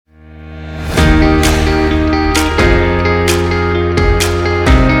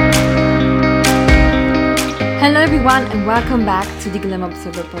everyone, and welcome back to the Glam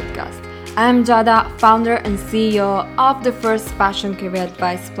Observer podcast. I'm Jada, founder and CEO of the first fashion career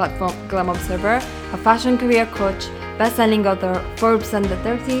advice platform, Glam Observer, a fashion career coach, best-selling author, Forbes Under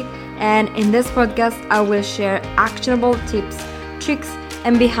 30, and in this podcast, I will share actionable tips, tricks,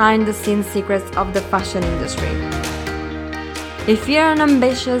 and behind-the-scenes secrets of the fashion industry. If you're an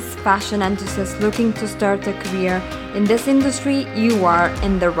ambitious fashion enthusiast looking to start a career in this industry, you are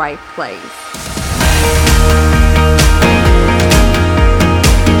in the right place.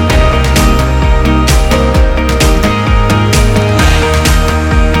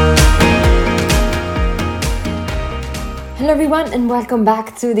 Hello everyone, and welcome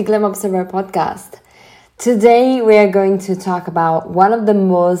back to the Glam Observer podcast. Today we are going to talk about one of the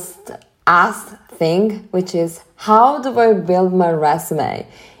most asked thing, which is how do I build my resume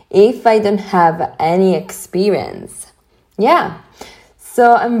if I don't have any experience?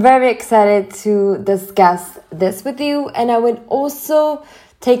 So I'm very excited to discuss this with you, and I will also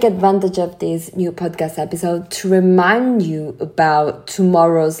take advantage of this new podcast episode to remind you about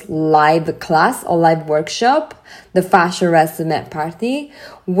tomorrow's live class or live workshop, the Fashion Resume Party,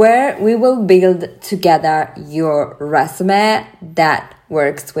 where we will build together your resume that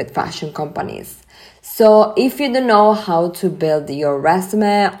works with fashion companies. So if you don't know how to build your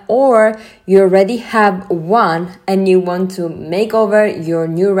resume, or you already have one and you want to make over your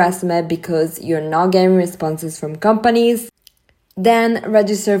new resume because you're not getting responses from companies, then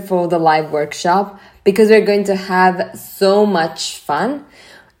register for the live workshop because we're going to have so much fun.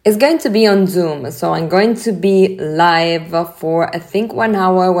 It's going to be on Zoom, so I'm going to be live for I think 1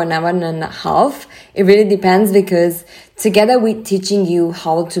 hour, 1 hour and a half. It really depends because together we're teaching you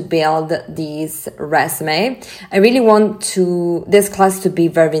how to build this resume. I really want this class to be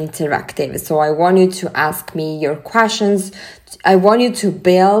very interactive. So I want you to ask me your questions. I want you to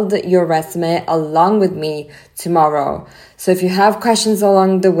build your resume along with me tomorrow. So if you have questions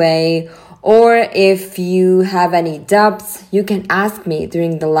along the way, or if you have any doubts, you can ask me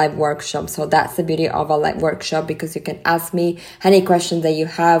during the live workshop. So that's the beauty of a live workshop, because you can ask me any questions that you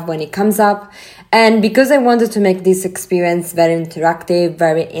have when it comes up. And because I wanted to make this experience very interactive,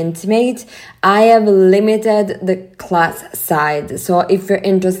 very intimate, I have limited the class size. So if you're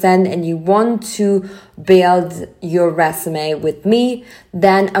interested and you want to build your resume with me,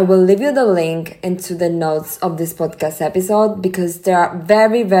 then I will leave you the link into the notes of this podcast episode, because there are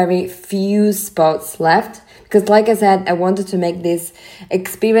very, very few spots left. Because like I said, I wanted to make this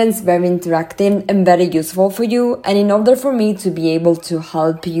experience very interactive and very useful for you. And in order for me to be able to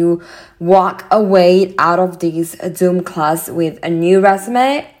help you walk away out of this Zoom class with a new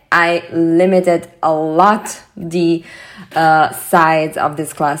resume, I limited a lot the size of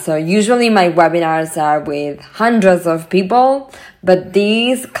this class. So usually my webinars are with hundreds of people, but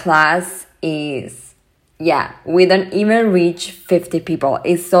this class we don't even reach 50 people.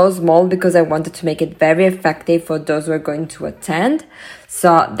 It's so small because I wanted to make it very effective for those who are going to attend.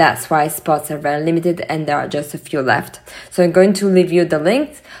 So that's why spots are very limited and there are just a few left. So I'm going to leave you the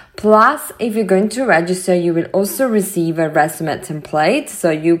links. Plus, if you're going to register, you will also receive a resume template. So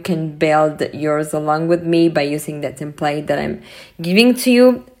you can build yours along with me by using the template that I'm giving to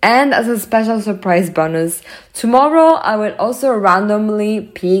you. And as a special surprise bonus, tomorrow I will also randomly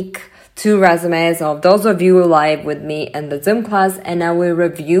pick 2 resumes of those of you live with me in the Zoom class, and I will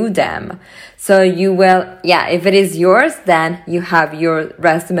review them. So you will, if it is yours, then you have your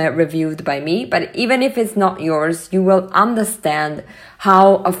resume reviewed by me. But even if it's not yours, you will understand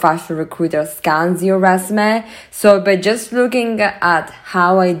how a fashion recruiter scans your resume. So by just looking at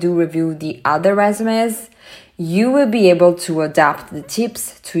how I do review the other resumes, you will be able to adapt the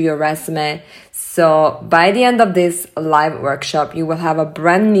tips to your resume. So by the end of this live workshop, you will have a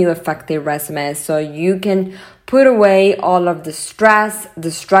brand new effective resume, so you can put away all of the stress,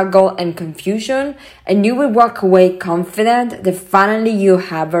 the struggle, and confusion, and you will walk away confident that finally you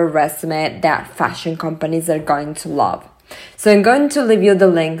have a resume that fashion companies are going to love. So I'm going to leave you the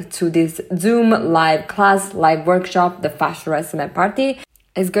link to this Zoom live class, live workshop, the Fashion Resume Party.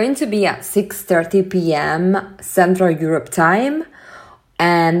 It's going to be at 6:30 p.m. Central Europe time,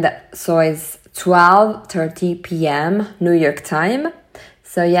 and so it's 12:30 p.m. New York time.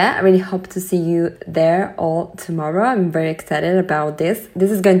 So I really hope to see you there all tomorrow. I'm very excited about this. This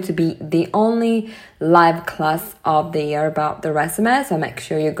is going to be the only live class of the year about the resume, so make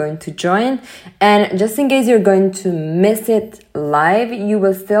sure you're going to join. And just in case you're going to miss it live, you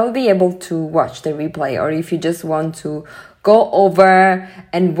will still be able to watch the replay, or if you just want to go over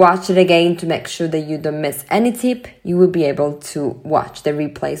and watch it again to make sure that you don't miss any tip, you will be able to watch the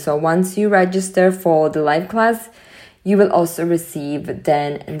replay. So once you register for the live class, you will also receive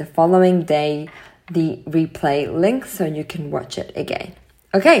then in the following day the replay link so you can watch it again.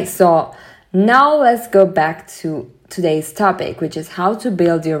 Okay, so now let's go back to today's topic, which is how to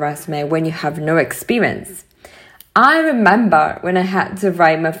build your resume when you have no experience. I remember when I had to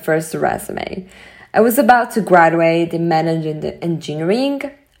write my first resume. I was about to graduate in management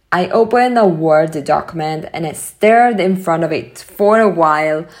engineering. I opened a Word document and I stared in front of it for a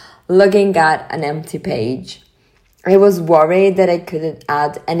while, looking at an empty page. I was worried that I couldn't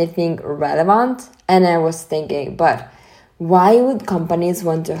add anything relevant, and I was thinking, but why would companies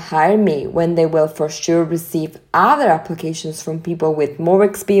want to hire me when they will for sure receive other applications from people with more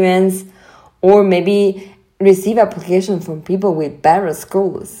experience, or maybe receive applications from people with better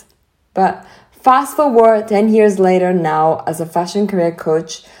skills? But fast forward 10 years later now, as a fashion career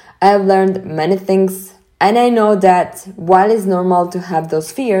coach, I have learned many things, and I know that while it's normal to have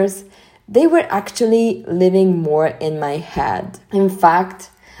those fears, they were actually living more in my head. In fact,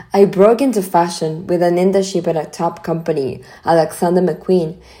 I broke into fashion with an internship at a top company, Alexander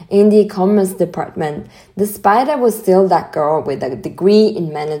McQueen, in the e-commerce department, despite I was still that girl with a degree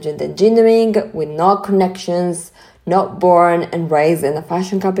in management engineering, with no connections, not born and raised in a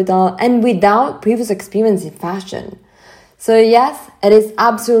fashion capital, and without previous experience in fashion. So yes, it is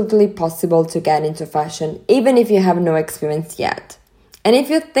absolutely possible to get into fashion, even if you have no experience yet. And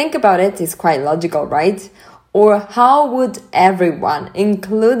if you think about it, it's quite logical, right? Or how would everyone,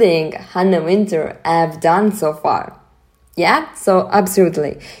 including Hannah Winter, have done so far? Yeah, so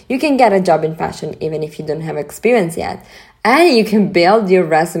absolutely. You can get a job in fashion even if you don't have experience yet. And you can build your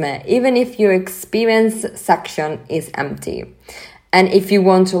resume even if your experience section is empty. And if you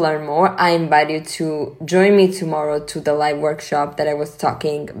want to learn more, I invite you to join me tomorrow to the live workshop that I was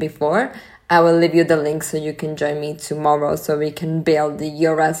talking before. I will leave you the link so you can join me tomorrow so we can build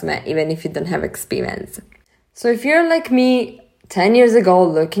your resume even if you don't have experience. So if you're like me 10 years ago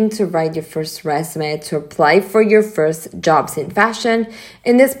looking to write your first resume to apply for your first jobs in fashion,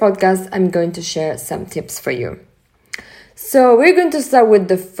 in this podcast I'm going to share some tips for you. So we're going to start with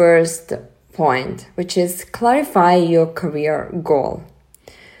the first point, which is clarify your career goal.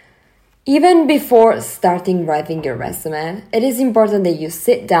 Even before starting writing your resume, it is important that you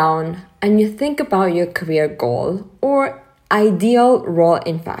sit down and you think about your career goal or ideal role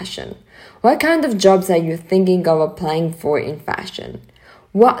in fashion. What kind of jobs are you thinking of applying for in fashion?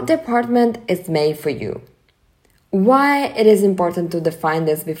 What department is made for you? Why it is important to define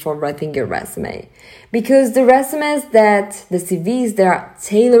this before writing your resume? Because the CVs that are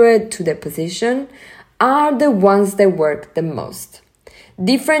tailored to the position are the ones that work the most.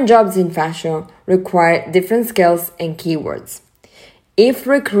 Different jobs in fashion require different skills and keywords. If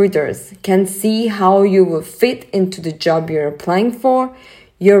recruiters can see how you will fit into the job you're applying for,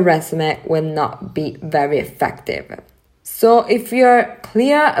 your resume will not be very effective. So if you're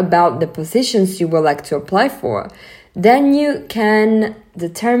clear about the positions you would like to apply for, then you can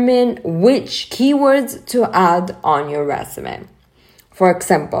determine which keywords to add on your resume. For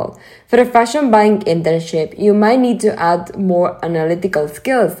example, for a fashion buying internship, you might need to add more analytical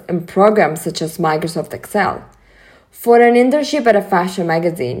skills in programs such as Microsoft Excel. For an internship at a fashion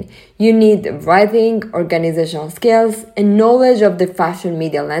magazine, you need writing, organizational skills, and knowledge of the fashion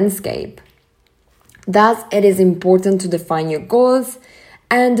media landscape. Thus, it is important to define your goals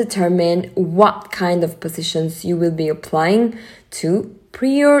and determine what kind of positions you will be applying to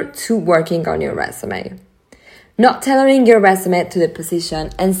prior to working on your resume. Not tailoring your resume to the position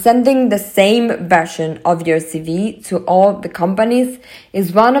and sending the same version of your CV to all the companies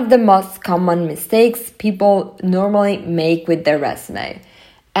is one of the most common mistakes people normally make with their resume.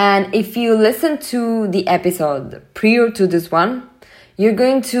 And if you listen to the episode prior to this one, you're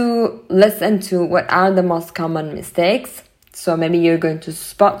going to listen to what are the most common mistakes. So maybe you're going to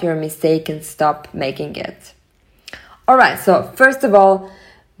spot your mistake and stop making it. Alright, so first of all,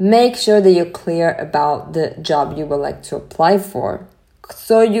 make sure that you're clear about the job you would like to apply for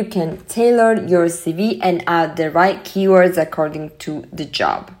so you can tailor your CV and add the right keywords according to the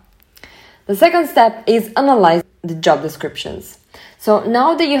job. The second step is analyze the job descriptions. So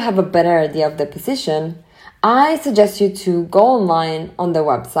now that you have a better idea of the position, I suggest you to go online on the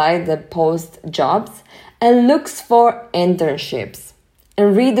website that posts jobs and looks for internships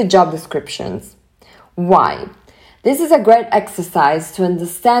and read the job descriptions. Why? This is a great exercise to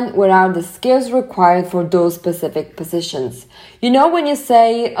understand what are the skills required for those specific positions. You know, when you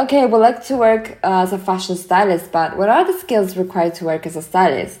say, okay, I would like to work as a fashion stylist, but what are the skills required to work as a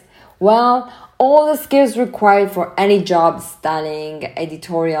stylist? Well, all the skills required for any job, styling,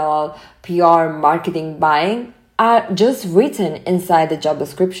 editorial, PR, marketing, buying, are just written inside the job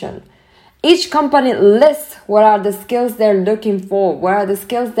description. Each company lists what are the skills they're looking for, what are the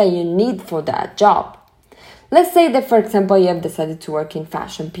skills that you need for that job. Let's say that, for example, you have decided to work in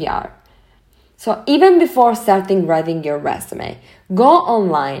fashion PR. So even before starting writing your resume, go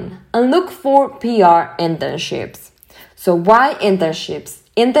online and look for PR internships. So why internships?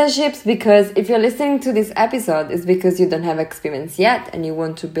 Internships because if you're listening to this episode, it's because you don't have experience yet and you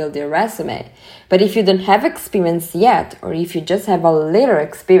want to build your resume. But if you don't have experience yet, or if you just have a little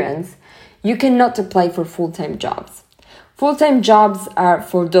experience, you cannot apply for full-time jobs. Full-time jobs are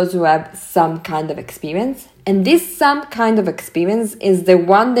for those who have some kind of experience, and this some kind of experience is the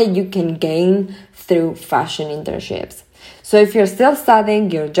one that you can gain through fashion internships. So if you're still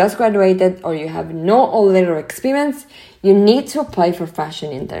studying, you're just graduated, or you have no or little experience, you need to apply for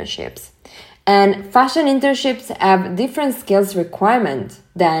fashion internships. And fashion internships have different skills requirement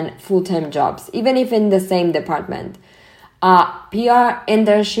than full-time jobs, even if in the same department. PR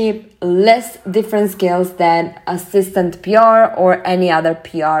internship lists different skills than assistant PR or any other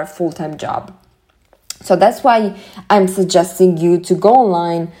PR full-time job. So that's why I'm suggesting you to go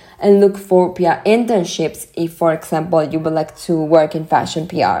online and look for PR internships if, for example, you would like to work in fashion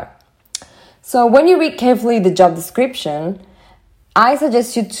PR. So when you read carefully the job description, I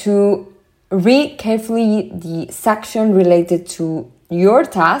suggest you to read carefully the section related to your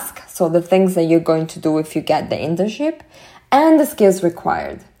task, so the things that you're going to do if you get the internship, and the skills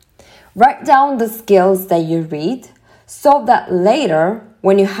required. Write down the skills that you read so that later,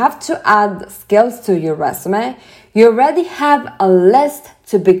 when you have to add skills to your resume, you already have a list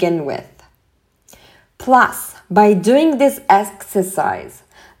to begin with. Plus, by doing this exercise,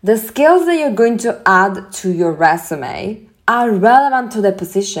 the skills that you're going to add to your resume are relevant to the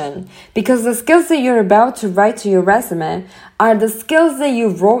position, because the skills that you're about to write to your resume are the skills that you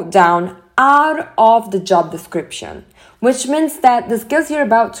wrote down out of the job description, which means that the skills you're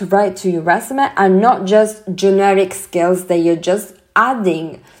about to write to your resume are not just generic skills that you're just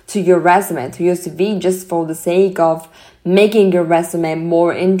adding to your resume, to your CV, just for the sake of making your resume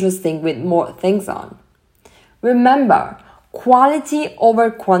more interesting with more things on. Remember, quality over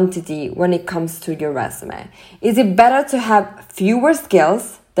quantity when it comes to your resume. Is it better to have fewer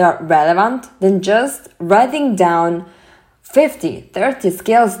skills that are relevant than just writing down 50, 30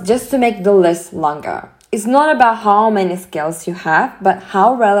 skills just to make the list longer? It's not about how many skills you have, but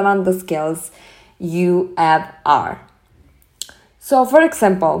how relevant the skills you have are. So, for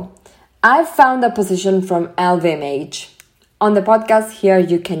example, I found a position from LVMH. On the podcast here,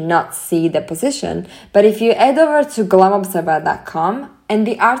 you cannot see the position, but if you head over to glamobserver.com and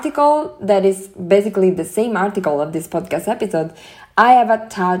the article that is basically the same article of this podcast episode, I have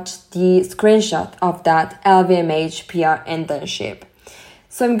attached the screenshot of that LVMH PR internship.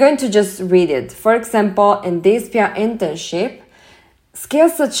 So I'm going to just read it. For example, in this PR internship,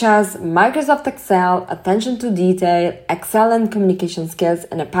 skills such as Microsoft Excel, attention to detail, excellent communication skills,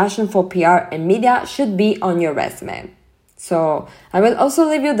 and a passion for PR and media should be on your resume. So I will also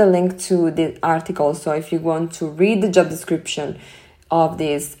leave you the link to the article. So if you want to read the job description of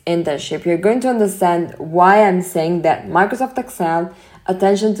this internship, you're going to understand why I'm saying that Microsoft Excel,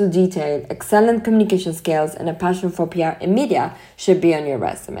 attention to detail, excellent communication skills, and a passion for PR and media should be on your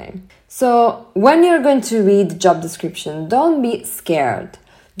resume. So when you're going to read the job description, don't be scared.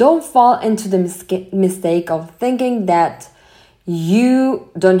 Don't fall into the mistake of thinking that you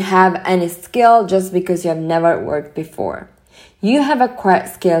don't have any skill just because you have never worked before. You have acquired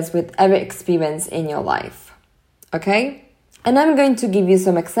skills with every experience in your life. Okay? And I'm going to give you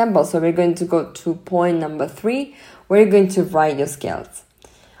some examples. So we're going to go to point number 3, where you're going to write your skills.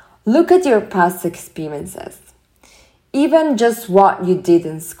 Look at your past experiences, even just what you did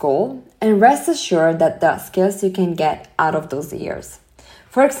in school, and rest assured that there are skills you can get out of those years.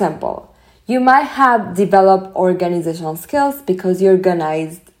 For example, you might have developed organizational skills because you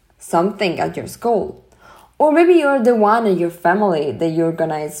organized something at your school. Or maybe you're the one in your family that you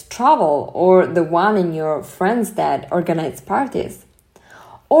organize travel, or the one in your friends that organize parties.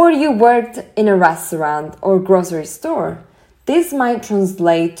 Or you worked in a restaurant or grocery store. This might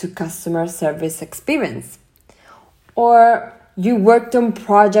translate to customer service experience. Or you worked on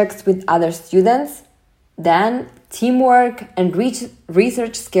projects with other students. Then teamwork and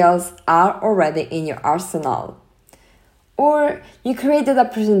research skills are already in your arsenal. Or you created a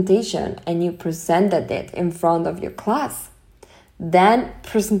presentation and you presented it in front of your class. Then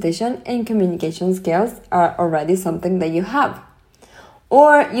presentation and communication skills are already something that you have.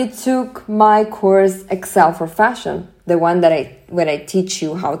 Or you took my course Excel for Fashion, the one where I teach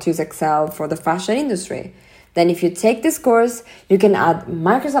you how to use Excel for the fashion industry. Then if you take this course, you can add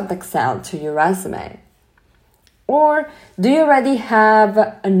Microsoft Excel to your resume. Or do you already have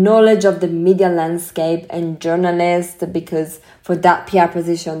a knowledge of the media landscape and journalists, because for that PR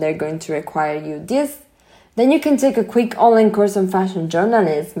position they're going to require you this? Then you can take a quick online course on fashion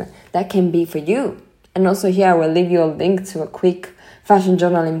journalism that can be for you. And also here I will leave you a link to a quick fashion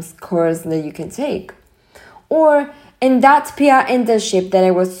journalism course that you can take. Or in that PR internship that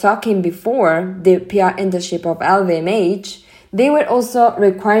I was talking before, the PR internship of LVMH, they were also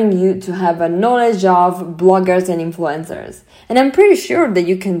requiring you to have a knowledge of bloggers and influencers. And I'm pretty sure that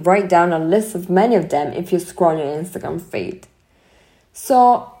you can write down a list of many of them if you scroll your Instagram feed.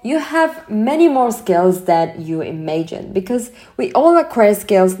 So you have many more skills that you imagine, because we all acquire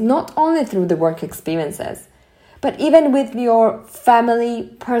skills not only through the work experiences, but even with your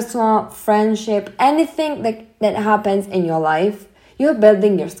family, personal, friendship, anything that happens in your life, you're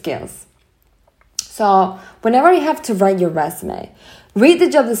building your skills. So whenever you have to write your resume, read the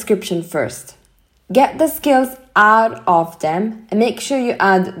job description first. Get the skills out of them and make sure you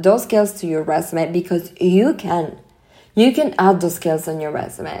add those skills to your resume, because you can. You can add those skills on your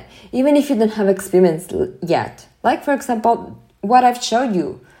resume, even if you don't have experience yet. Like, for example, what I've showed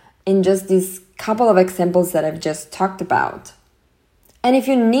you in just these couple of examples that I've just talked about. And if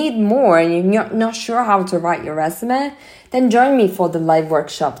you need more and you're not sure how to write your resume, then join me for the live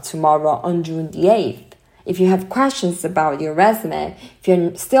workshop tomorrow on June the 8th. If you have questions about your resume, if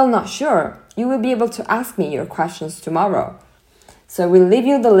you're still not sure, you will be able to ask me your questions tomorrow. So we'll leave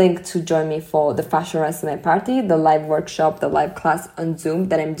you the link to join me for the Fashion Resume Party, the live workshop, the live class on Zoom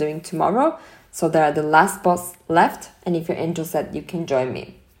that I'm doing tomorrow. So there are the last spots left, and if you're interested, you can join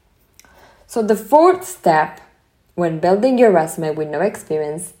me. So the fourth step when building your resume with no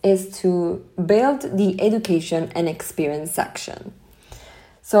experience is to build the education and experience section.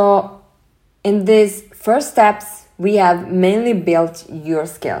 So in these first steps, we have mainly built your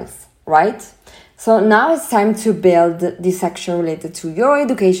skills, right? So now it's time to build the section related to your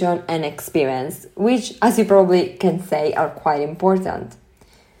education and experience, which, as you probably can say, are quite important.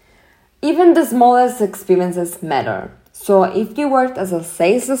 Even the smallest experiences matter. So if you worked as a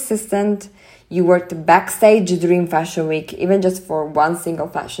sales assistant, you worked backstage during Fashion Week, even just for one single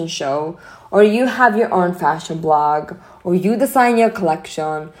fashion show, or you have your own fashion blog, or you design your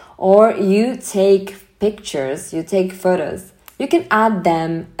collection, or you take pictures, you take photos, you can add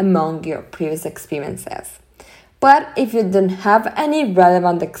them among your previous experiences. But if you don't have any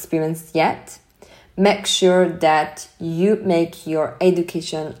relevant experience yet, make sure that you make your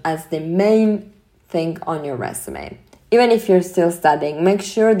education as the main thing on your resume. Even if you're still studying, make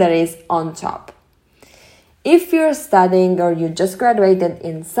sure that it's on top. If you're studying or you just graduated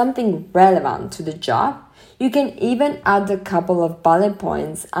in something relevant to the job, you can even add a couple of bullet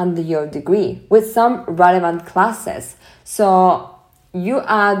points under your degree with some relevant classes. So you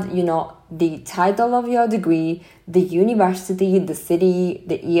add, the title of your degree, the university, the city,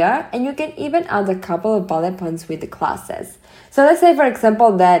 the year, and you can even add a couple of bullet points with the classes. So let's say, for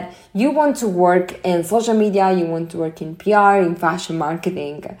example, that you want to work in social media, you want to work in PR, in fashion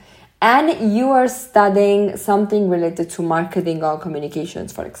marketing, and you are studying something related to marketing or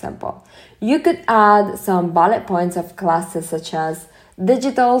communications, for example. You could add some bullet points of classes such as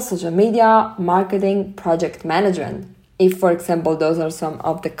digital, social media, marketing, project management, if, for example, those are some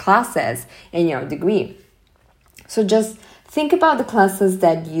of the classes in your degree. So just think about the classes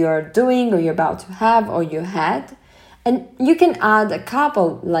that you're doing or you're about to have or you had, and you can add a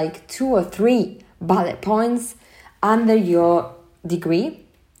couple, like 2 or 3 bullet points under your degree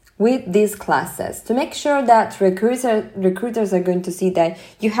with these classes to make sure that recruiters are going to see that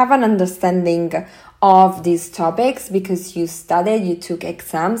you have an understanding of these topics because you studied, you took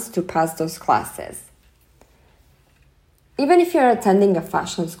exams to pass those classes. Even if you're attending a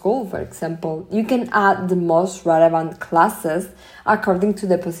fashion school, for example, you can add the most relevant classes according to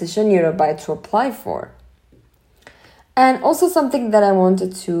the position you're about to apply for. And also something that I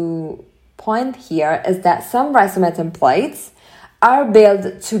wanted to point here is that some resume templates are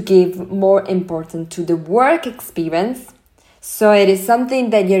built to give more importance to the work experience. So it is something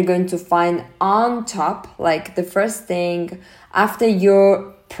that you're going to find on top, like the first thing after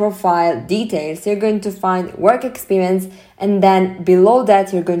your profile details, you're going to find work experience, and then below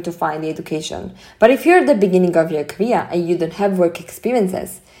that you're going to find the education. But if you're at the beginning of your career and you don't have work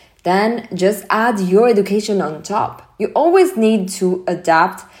experiences, then just add your education on top. You always need to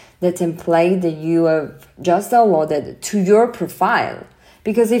adapt the template that you have just downloaded to your profile.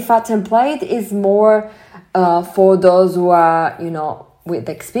 Because if a template is more for those who are, with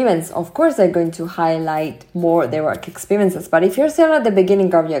experience, of course they're going to highlight more their work experiences. But if you're still at the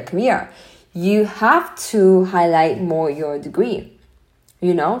beginning of your career, you have to highlight more your degree.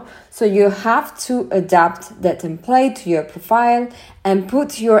 So you have to adapt the template to your profile and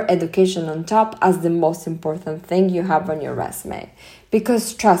put your education on top as the most important thing you have on your resume.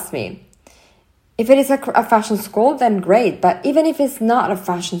 Because trust me, if it is a fashion school, then great. But even if it's not a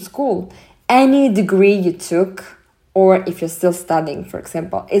fashion school, any degree you took, or if you're still studying, for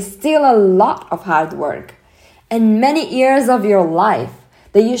example, is still a lot of hard work and many years of your life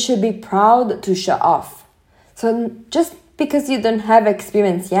that you should be proud to show off. So just because you don't have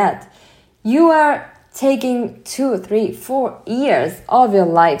experience yet, you are taking 2, 3, 4 years of your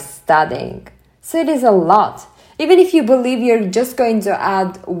life studying. So it is a lot. Even if you believe you're just going to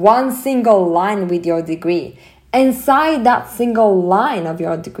add one single line with your degree, inside that single line of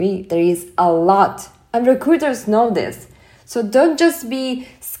your degree, there is a lot. And recruiters know this. So don't just be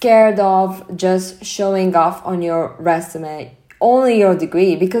scared of just showing off on your resume only your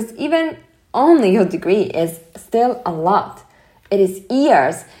degree, because even only your degree is still a lot. It is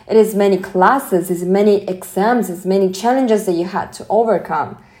years, it is many classes, it's many exams, it's many challenges that you had to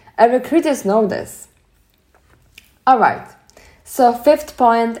overcome. And recruiters know this. Alright, so 5th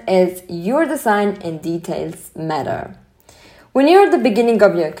point is your design and details matter. When you're at the beginning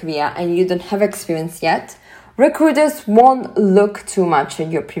of your career and you don't have experience yet, recruiters won't look too much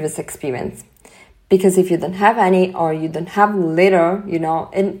at your previous experience. Because if you don't have any or you don't have little,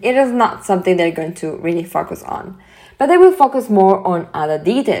 and it is not something they're going to really focus on. But they will focus more on other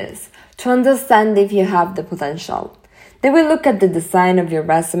details to understand if you have the potential. They will look at the design of your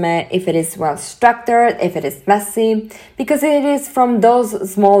resume, if it is well structured, if it is messy, because it is from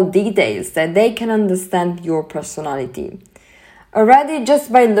those small details that they can understand your personality. Already,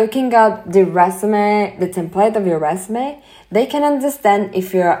 just by looking at the resume, the template of your resume, they can understand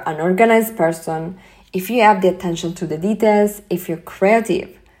if you're an organized person, if you have the attention to the details, if you're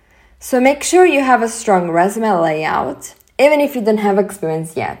creative. So make sure you have a strong resume layout, even if you don't have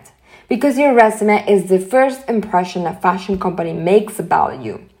experience yet, because your resume is the first impression a fashion company makes about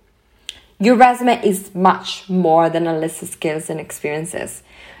you. Your resume is much more than a list of skills and experiences.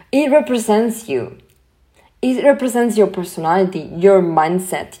 It represents you. It represents your personality, your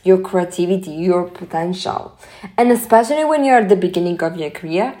mindset, your creativity, your potential. And especially when you're at the beginning of your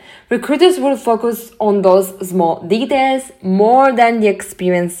career, recruiters will focus on those small details more than the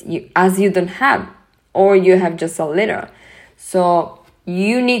experience as you don't have, or you have just a little. So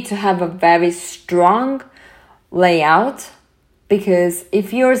you need to have a very strong layout, because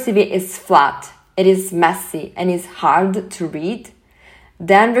if your CV is flat, it is messy, and it's hard to read,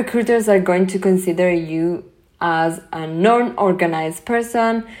 then recruiters are going to consider you as a non-organized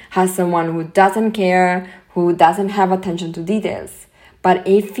person, as someone who doesn't care, who doesn't have attention to details. But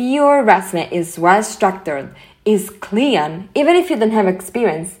if your resume is well structured, is clean, even if you don't have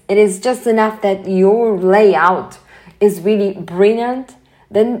experience, it is just enough that your layout is really brilliant,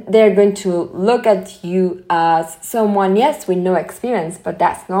 then they're going to look at you as someone, yes, with no experience, but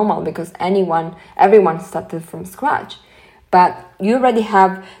that's normal because everyone started from scratch. But you already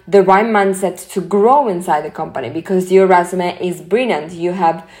have the right mindset to grow inside the company because your resume is brilliant. You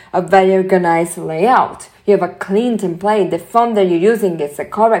have a very organized layout. You have a clean template. The font that you're using is the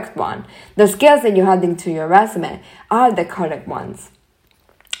correct one. The skills that you add into your resume are the correct ones.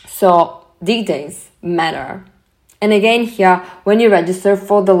 So details matter. And again here, when you register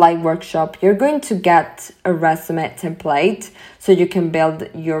for the live workshop, you're going to get a resume template so you can build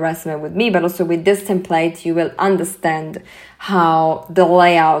your resume with me. But also with this template, you will understand how the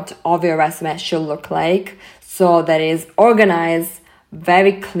layout of your resume should look like. So that is organized,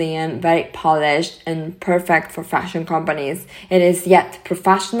 very clean, very polished, and perfect for fashion companies. It is yet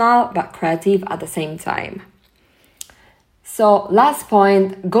professional but creative at the same time. So last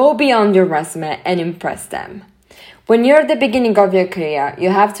point, go beyond your resume and impress them. When you're at the beginning of your career, you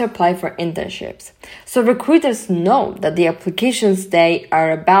have to apply for internships. So recruiters know that the applications they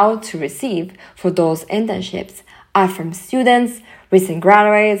are about to receive for those internships are from students, recent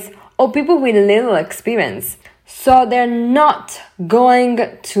graduates, or people with little experience. So they're not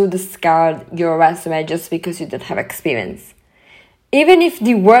going to discard your resume just because you don't have experience. Even if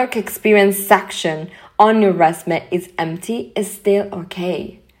the work experience section on your resume is empty, it's still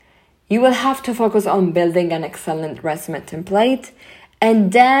okay. You will have to focus on building an excellent resume template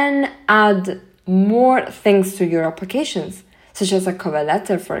and then add more things to your applications, such as a cover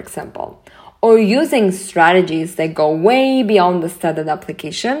letter, for example, or using strategies that go way beyond the standard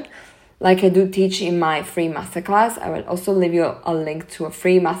application, like I do teach in my free masterclass. I will also leave you a link to a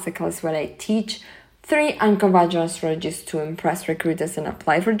free masterclass where I teach 3 unconventional strategies to impress recruiters and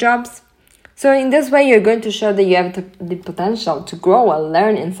apply for jobs. So in this way, you're going to show that you have the potential to grow and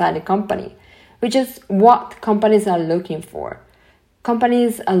learn inside the company, which is what companies are looking for.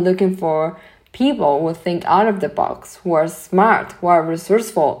 Companies are looking for people who think out of the box, who are smart, who are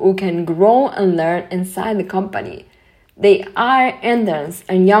resourceful, who can grow and learn inside the company. They hire interns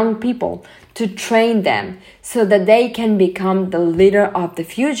and young people to train them so that they can become the leader of the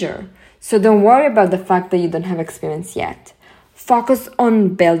future. So don't worry about the fact that you don't have experience yet. Focus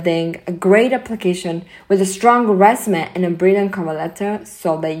on building a great application with a strong resume and a brilliant cover letter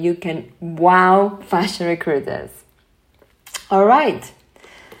so that you can wow fashion recruiters. All right.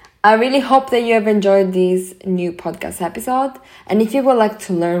 I really hope that you have enjoyed this new podcast episode. And if you would like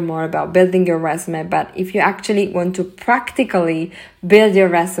to learn more about building your resume, but if you actually want to practically build your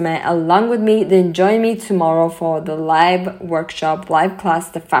resume along with me, then join me tomorrow for the live workshop, live class,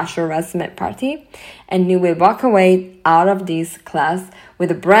 the Fashion Resume Party. And you will walk away out of this class with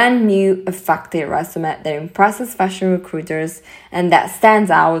a brand new, effective resume that impresses fashion recruiters and that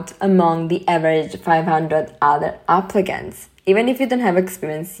stands out among the average 500 other applicants, even if you don't have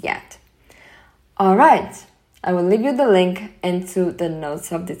experience yet. All right, I will leave you the link into the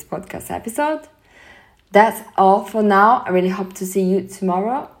notes of this podcast episode. That's all for now. I really hope to see you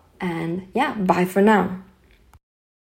tomorrow. And yeah, bye for now.